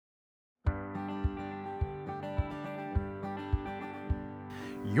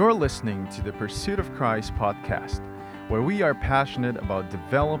You're listening to the Pursuit of Christ podcast, where we are passionate about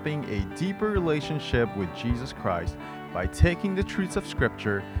developing a deeper relationship with Jesus Christ by taking the truths of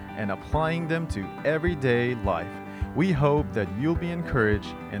Scripture and applying them to everyday life. We hope that you'll be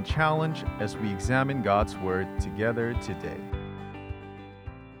encouraged and challenged as we examine God's Word together today.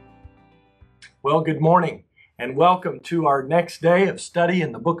 Well, good morning and welcome to our next day of study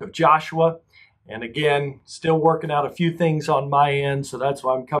in the book of Joshua. And again, still working out a few things on my end, so that's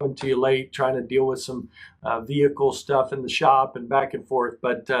why I'm coming to you late, trying to deal with some vehicle stuff in the shop and back and forth.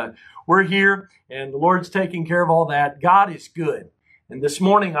 But we're here, and the Lord's taking care of all that. God is good. And this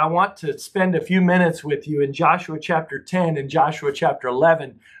morning, I want to spend a few minutes with you in Joshua chapter 10 and Joshua chapter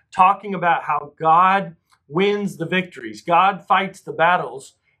 11, talking about how God wins the victories. God fights the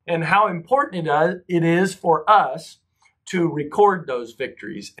battles, and how important it is for us to record those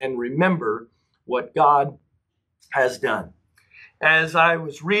victories and remember what God has done. As I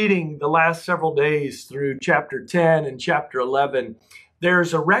was reading the last several days through chapter 10 and chapter 11,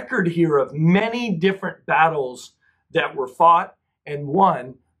 there's a record here of many different battles that were fought and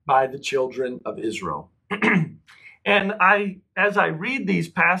won by the children of Israel. And as I read these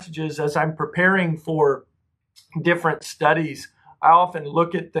passages, as I'm preparing for different studies, I often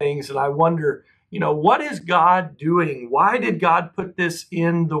look at things and I wonder, what is God doing? Why did God put this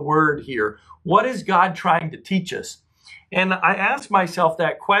in the Word here? What is God trying to teach us? And I ask myself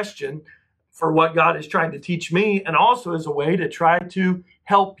that question for what God is trying to teach me, and also as a way to try to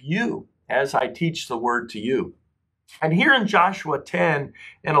help you as I teach the Word to you. And here in Joshua 10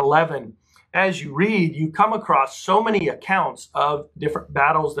 and 11, as you read, you come across so many accounts of different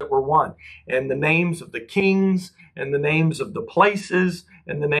battles that were won, and the names of the kings, and the names of the places,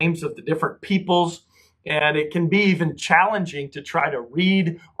 and the names of the different peoples. And it can be even challenging to try to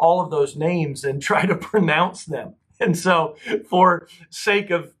read all of those names and try to pronounce them. And so for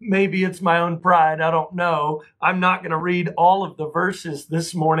sake of maybe it's my own pride, I don't know, I'm not going to read all of the verses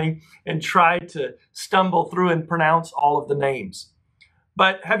this morning and try to stumble through and pronounce all of the names.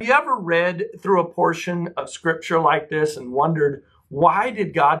 But have you ever read through a portion of Scripture like this and wondered, why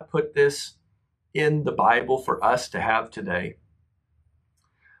did God put this in the Bible for us to have today?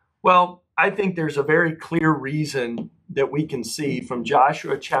 Well, I think there's a very clear reason that we can see from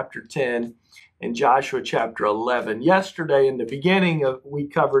Joshua chapter 10 and Joshua chapter 11. Yesterday we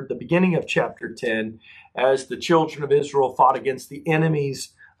covered the beginning of chapter 10 as the children of Israel fought against the enemies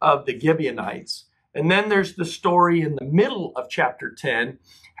of the Gibeonites. And then there's the story in the middle of chapter 10,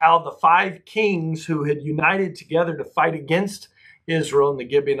 how the 5 kings who had united together to fight against Israel and the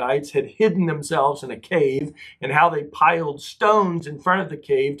Gibeonites had hidden themselves in a cave, and how they piled stones in front of the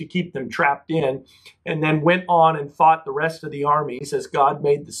cave to keep them trapped in, and then went on and fought the rest of the armies as God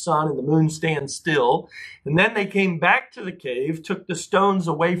made the sun and the moon stand still. And then they came back to the cave, took the stones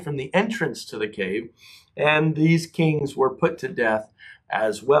away from the entrance to the cave, and these kings were put to death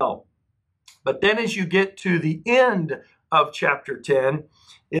as well. But then as you get to the end of chapter 10,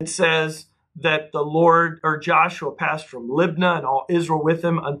 it says that Joshua passed from Libnah and all Israel with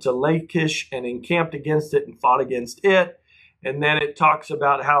him unto Lachish and encamped against it and fought against it. And then it talks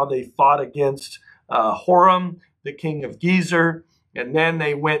about how they fought against Horam, the king of Gezer. And then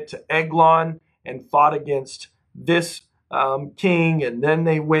they went to Eglon and fought against this king. And then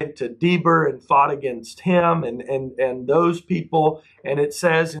they went to Deber and fought against him and those people. And it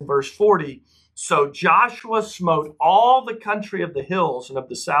says in verse 40, so Joshua smote all the country of the hills and of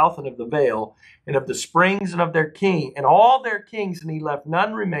the south and of the vale and of the springs and of their king and all their kings, and he left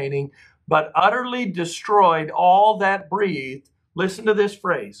none remaining, but utterly destroyed all that breathed. Listen to this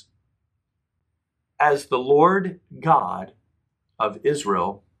phrase: as the Lord God of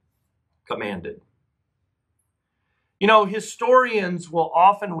Israel commanded. Historians will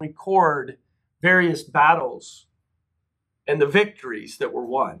often record various battles and the victories that were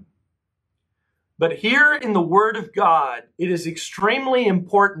won. But here in the Word of God, it is extremely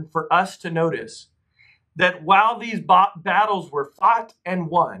important for us to notice that while these battles were fought and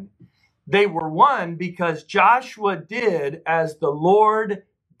won, they were won because Joshua did as the Lord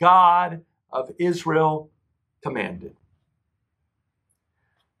God of Israel commanded.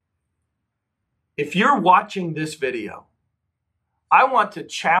 If you're watching this video, I want to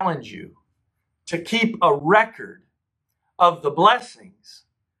challenge you to keep a record of the blessings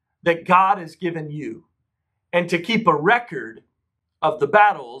that God has given you, and to keep a record of the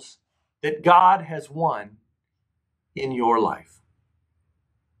battles that God has won in your life.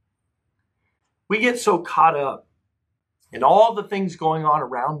 We get so caught up in all the things going on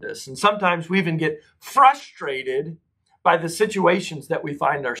around us, and sometimes we even get frustrated by the situations that we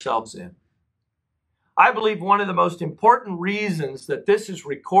find ourselves in. I believe one of the most important reasons that this is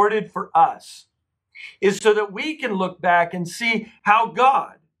recorded for us is so that we can look back and see how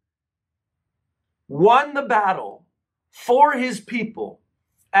God won the battle for his people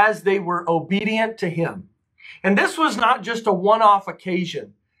as they were obedient to him. And this was not just a one-off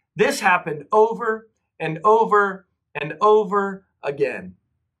occasion. This happened over and over and over again.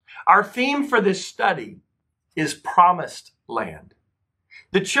 Our theme for this study is Promised Land.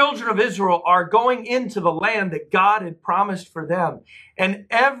 The children of Israel are going into the land that God had promised for them. And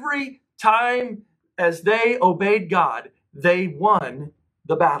every time as they obeyed God, they won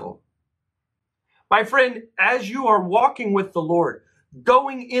the battle. My friend, as you are walking with the Lord,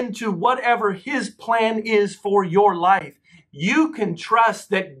 going into whatever his plan is for your life, you can trust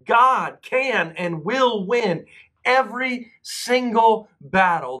that God can and will win every single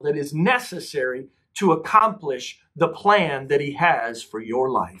battle that is necessary to accomplish the plan that he has for your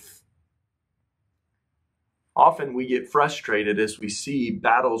life. Often we get frustrated as we see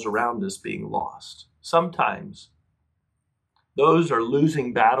battles around us being lost. Sometimes those are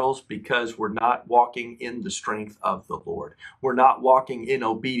losing battles because we're not walking in the strength of the Lord. We're not walking in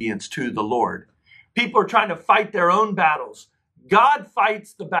obedience to the Lord. People are trying to fight their own battles. God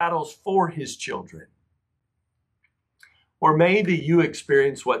fights the battles for his children. Or maybe you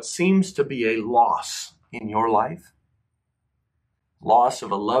experience what seems to be a loss in your life. Loss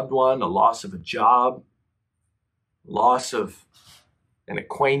of a loved one, a loss of a job, loss of an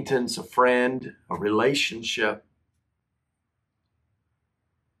acquaintance, a friend, a relationship.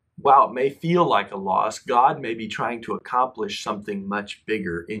 While it may feel like a loss, God may be trying to accomplish something much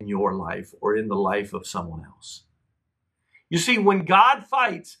bigger in your life or in the life of someone else. You see, when God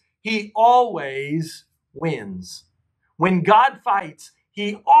fights, he always wins. When God fights,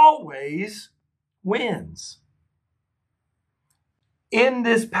 he always wins. In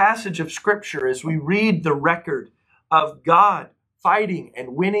this passage of Scripture, as we read the record of God fighting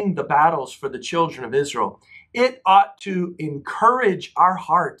and winning the battles for the children of Israel, it ought to encourage our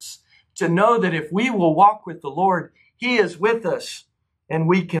hearts to know that if we will walk with the Lord, he is with us and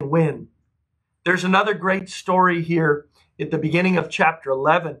we can win. There's another great story here at the beginning of chapter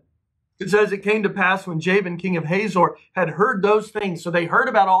 11. It says, it came to pass when Jabin, king of Hazor, had heard those things, so they heard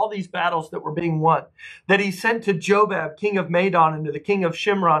about all these battles that were being won, that he sent to Jobab, king of Madon, and to the king of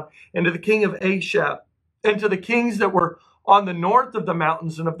Shimron, and to the king of Ashab, and to the kings that were on the north of the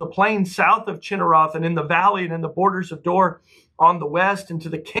mountains and of the plain south of Chinneroth, and in the valley and in the borders of Dor on the west, and to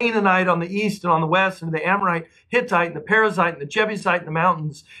the Canaanite on the east and on the west, and to the Amorite, Hittite, and the Perizzite, and the Jebusite in the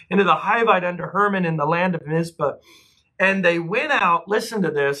mountains, and to the Hivite under Hermon in the land of Mizpah. And they went out, listen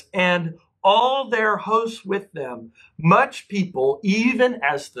to this, and all their hosts with them, much people, even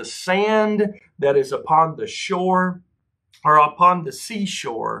as the sand that is upon the shore or upon the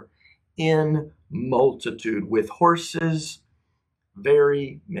seashore, in multitude, with horses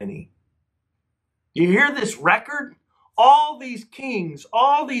very many. You hear this record? All these kings,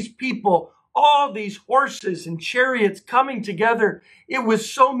 all these people, all these horses and chariots coming together. It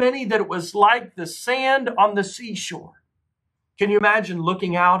was so many that it was like the sand on the seashore. Can you imagine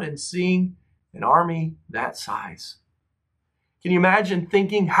looking out and seeing an army that size? Can you imagine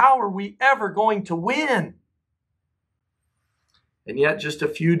thinking, how are we ever going to win? And yet just a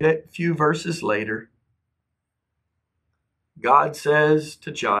few verses later, God says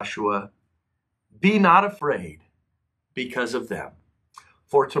to Joshua, be not afraid because of them.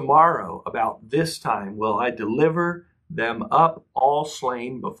 For tomorrow about this time will I deliver them up all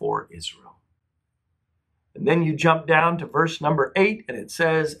slain before Israel. And then you jump down to verse number 8, and it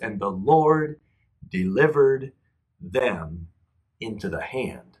says, and the Lord delivered them into the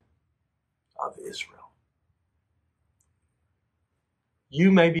hand of Israel.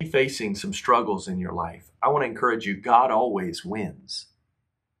 You may be facing some struggles in your life. I want to encourage you, God always wins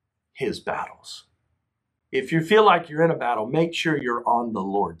his battles. If you feel like you're in a battle, make sure you're on the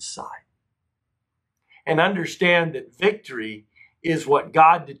Lord's side. And understand that victory is what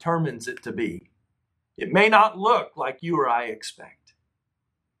God determines it to be. It may not look like you or I expect.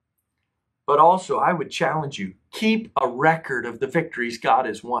 But also, I would challenge you, keep a record of the victories God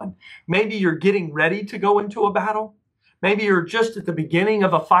has won. Maybe you're getting ready to go into a battle. Maybe you're just at the beginning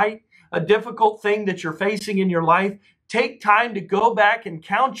of a fight, a difficult thing that you're facing in your life. Take time to go back and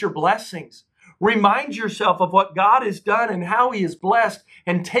count your blessings. Remind yourself of what God has done and how he has blessed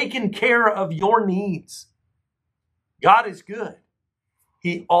and taken care of your needs. God is good.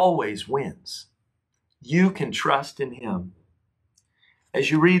 He always wins. You can trust in him. As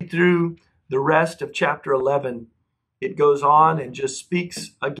you read through the rest of chapter 11, it goes on and just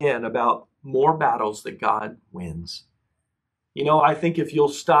speaks again about more battles that God wins. You know, I think if you'll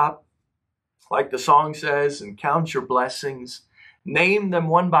stop Like the song says, and count your blessings, name them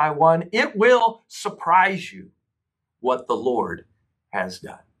one by one. It will surprise you what the Lord has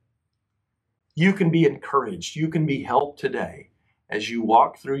done. You can be encouraged. You can be helped today as you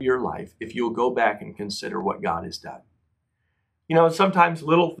walk through your life if you'll go back and consider what God has done. You know, sometimes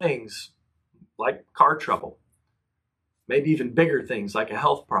little things like car trouble, maybe even bigger things like a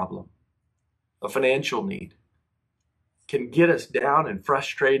health problem, a financial need, can get us down and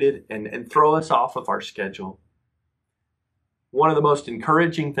frustrated and throw us off of our schedule. One of the most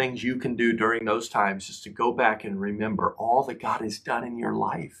encouraging things you can do during those times is to go back and remember all that God has done in your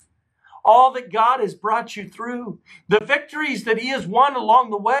life, all that God has brought you through, the victories that He has won along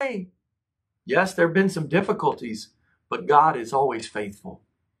the way. Yes, there have been some difficulties, but God is always faithful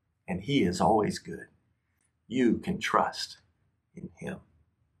and He is always good. You can trust in Him.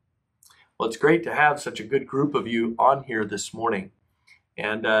 Well, it's great to have such a good group of you on here this morning.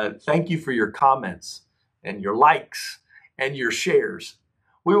 And thank you for your comments and your likes and your shares.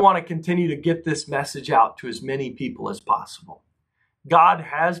 We want to continue to get this message out to as many people as possible. God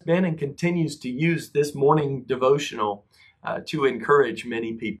has been and continues to use this morning devotional to encourage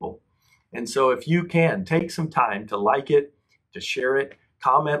many people. And so if you can, take some time to like it, to share it,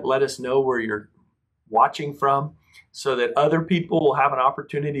 comment, let us know where you're watching from so that other people will have an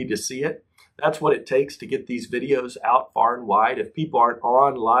opportunity to see it. That's what it takes to get these videos out far and wide. If people aren't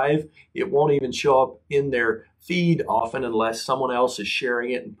on live, it won't even show up in their feed often unless someone else is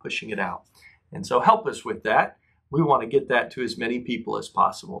sharing it and pushing it out. And so help us with that. We want to get that to as many people as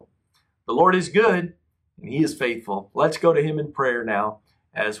possible. The Lord is good and He is faithful. Let's go to Him in prayer now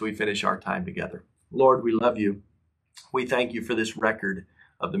as we finish our time together. Lord, we love You. We thank You for this record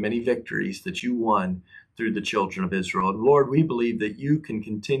of the many victories that You won through the children of Israel. And Lord, we believe that You can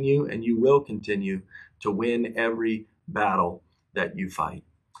continue and You will continue to win every battle that You fight.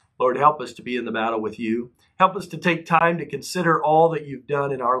 Lord, help us to be in the battle with You. Help us to take time to consider all that You've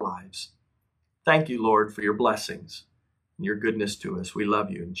done in our lives. Thank You, Lord, for Your blessings and Your goodness to us. We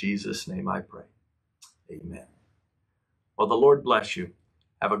love You. In Jesus' name I pray. Amen. Well, the Lord bless you.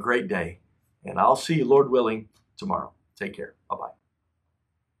 Have a great day. And I'll see you, Lord willing, tomorrow. Take care. Bye-bye.